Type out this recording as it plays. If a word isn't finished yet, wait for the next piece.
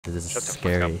This is Shut the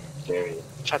scary. fuck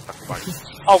up. Shut the fuck up.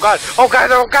 Oh god! Oh god!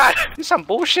 Oh god! This is some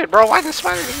bullshit, bro. Why the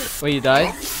spider here? Wait, you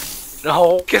died?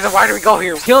 No. Cause why do we go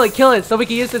here? Kill it, so we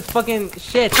can use this fucking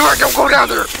shit. George, don't go down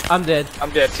there. I'm dead.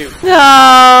 I'm dead too. No!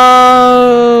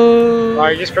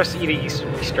 Alright, just press E to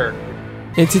restart.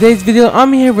 In today's video,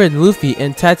 I'm here with Luffy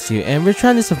and Tetsu, and we're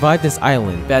trying to survive this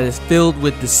island that is filled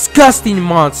with disgusting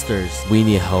monsters. We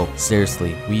need help.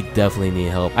 Seriously, we definitely need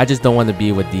help. I just don't want to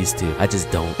be with these two. I just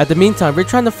don't. At the meantime, we're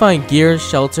trying to find gear,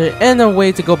 shelter, and a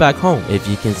way to go back home. If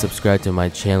you can subscribe to my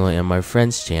channel and my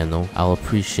friend's channel, I'll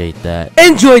appreciate that.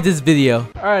 Enjoy this video!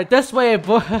 Alright, this way,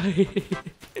 boy!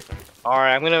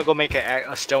 Alright, I'm gonna go make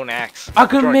a stone axe. I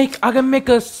can make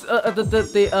the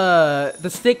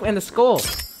stick and the skull.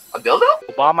 A dildo?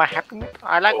 Obama Happy Meal?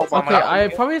 I like Obama Okay, Happy I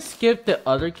Meal. probably skipped the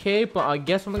other cave, but I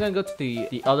guess I'm gonna go to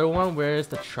the other one where is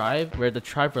the tribe, where the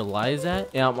tribe relies at.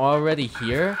 And I'm already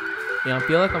here, and I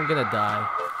feel like I'm gonna die.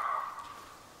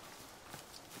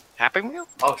 Happy Meal?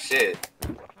 Oh shit.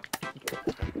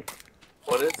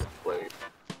 What is this place?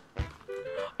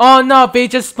 Oh no, they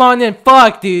just spawned in.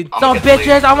 Fuck, dude. I'm Some gonna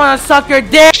bitches, leave. I wanna suck your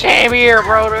dick. Same here,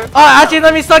 brother. Oh, actually,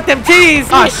 let me suck them titties.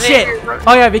 Oh shit.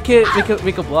 Oh yeah, we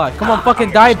could block. Come on, fucking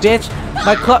die, bitch.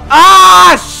 My club.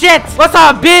 Ah shit. What's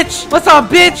up, bitch? What's up,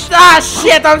 bitch? Ah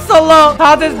shit, I'm so low.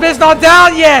 How this bitch not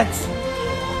down yet?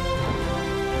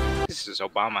 This is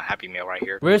Obama Happy Meal right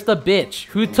here. Where's the bitch?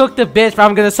 Who took the bitch?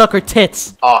 I'm gonna suck her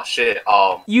tits. Oh shit.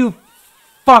 You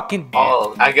fucking.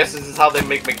 Oh, I guess this is how they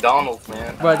make McDonald's,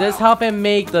 man. Bro, this help him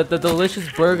make the delicious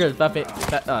burgers.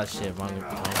 Oh shit, wrong.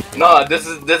 No, this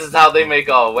is how they make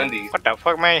Wendy's. What the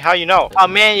fuck, man? How you know? Oh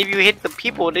man, if you hit the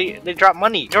people, they drop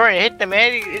money. Jordan, hit them,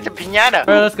 man. It's a piñata.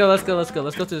 Alright, let's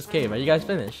go to this cave. Are you guys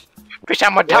finished? Bitch,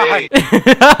 I'ma die.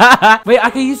 Wait,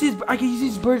 I can use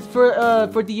these birds for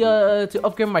the to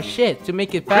upgrade my shit to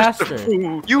make it faster.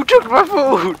 Food. You took my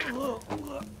food.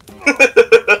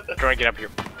 Jordan, get up here.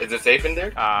 Is it safe in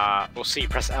there? We'll see.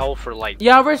 Press L for light.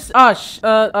 Yeah, we're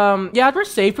yeah, we're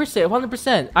safe,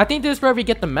 100%. I think this is where we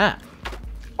get the map.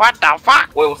 What the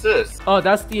fuck? Wait, what's this? Oh,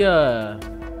 that's the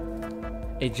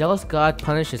a jealous god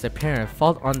punishes a parent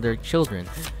fault on their children.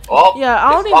 Oh, Yeah,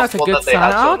 I don't it's think that's a possible good that they sign. have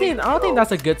I don't children, think so-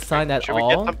 that's a good sign at Should we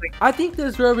get all. something? I think this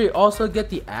is where we also get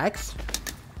the axe.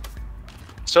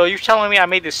 So you're telling me I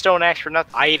made this stone axe for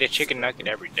nothing? I eat a chicken nugget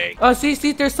every day. Oh, see,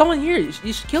 there's someone here. You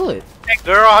should kill it. Hey,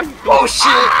 girl, how you doing? Oh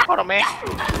shit! Hold on, man.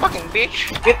 Fucking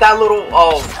bitch. Get that little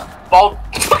ball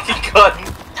fucking gun.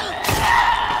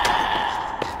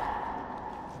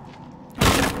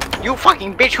 You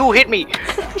fucking bitch. Who hit me?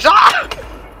 Ah!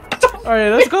 All right,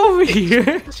 let's go over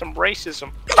here. Some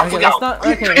racism. Okay, let's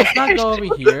not go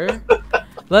over here.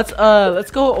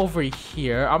 Let's go over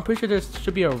here. I'm pretty sure there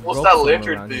should be a rope What's that somewhere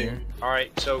lantern around thing? here. All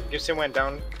right, so Gibson went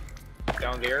down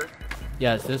there.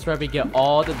 Yes, this is where we get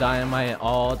all the dynamite and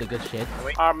all the good shit.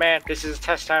 Oh man, this is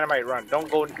test dynamite run. Don't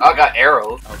go. I got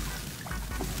arrows.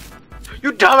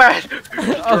 You dumbass!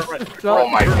 Oh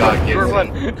my god,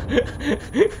 Run.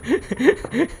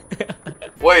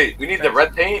 Wait, we need the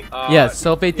red paint? Yes,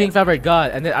 so if they think that we're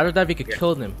God, and then after that we could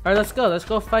kill them. All right, let's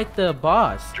go fight the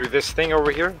boss. Through this thing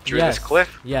over here? Through Yes, this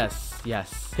cliff? Yes.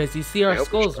 Because you see our I hope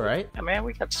skulls, we're- right? Yeah, man,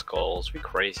 we got skulls. We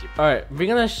crazy. All right, I'm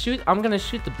gonna shoot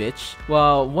the bitch.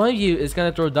 Well, one of you is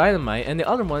gonna throw dynamite, and the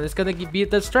other one is gonna be a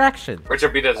distraction.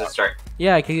 Richard beat us a strike.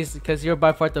 Yeah, because you're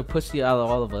by far the pussy out of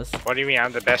all of us. What do you mean?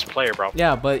 I'm the best player, bro.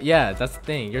 Yeah, but yeah, that's the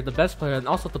thing. You're the best player and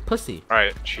also the pussy. All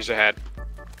right, she's ahead.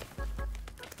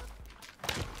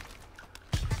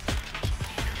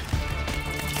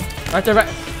 Right there, right.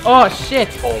 Oh shit!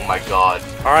 Oh my god.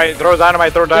 All right, throw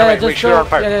dynamite. Throw dynamite. Make sure you're on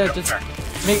fire. Yeah, just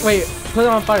wait. Put it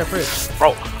on fire first.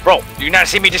 Bro, do you not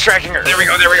see me distracting her? There we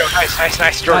go.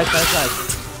 Nice, Jordan.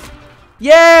 Nice.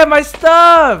 Yeah, my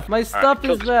stuff! My stuff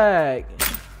is kill back.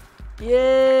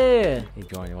 Yeah. Hey,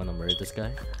 Jordan, you wanna murder this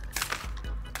guy?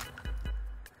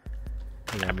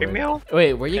 Happy Meal?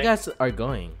 Wait, where you Okay. guys are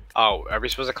going? Oh, are we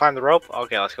supposed to climb the rope?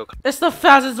 Okay, let's go. It's the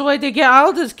fastest way to get out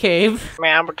of this cave.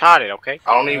 Man, I'm retarded, okay?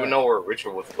 I don't even know where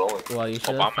Richard was going. Well, you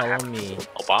should Obama follow happened. me.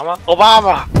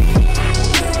 Obama?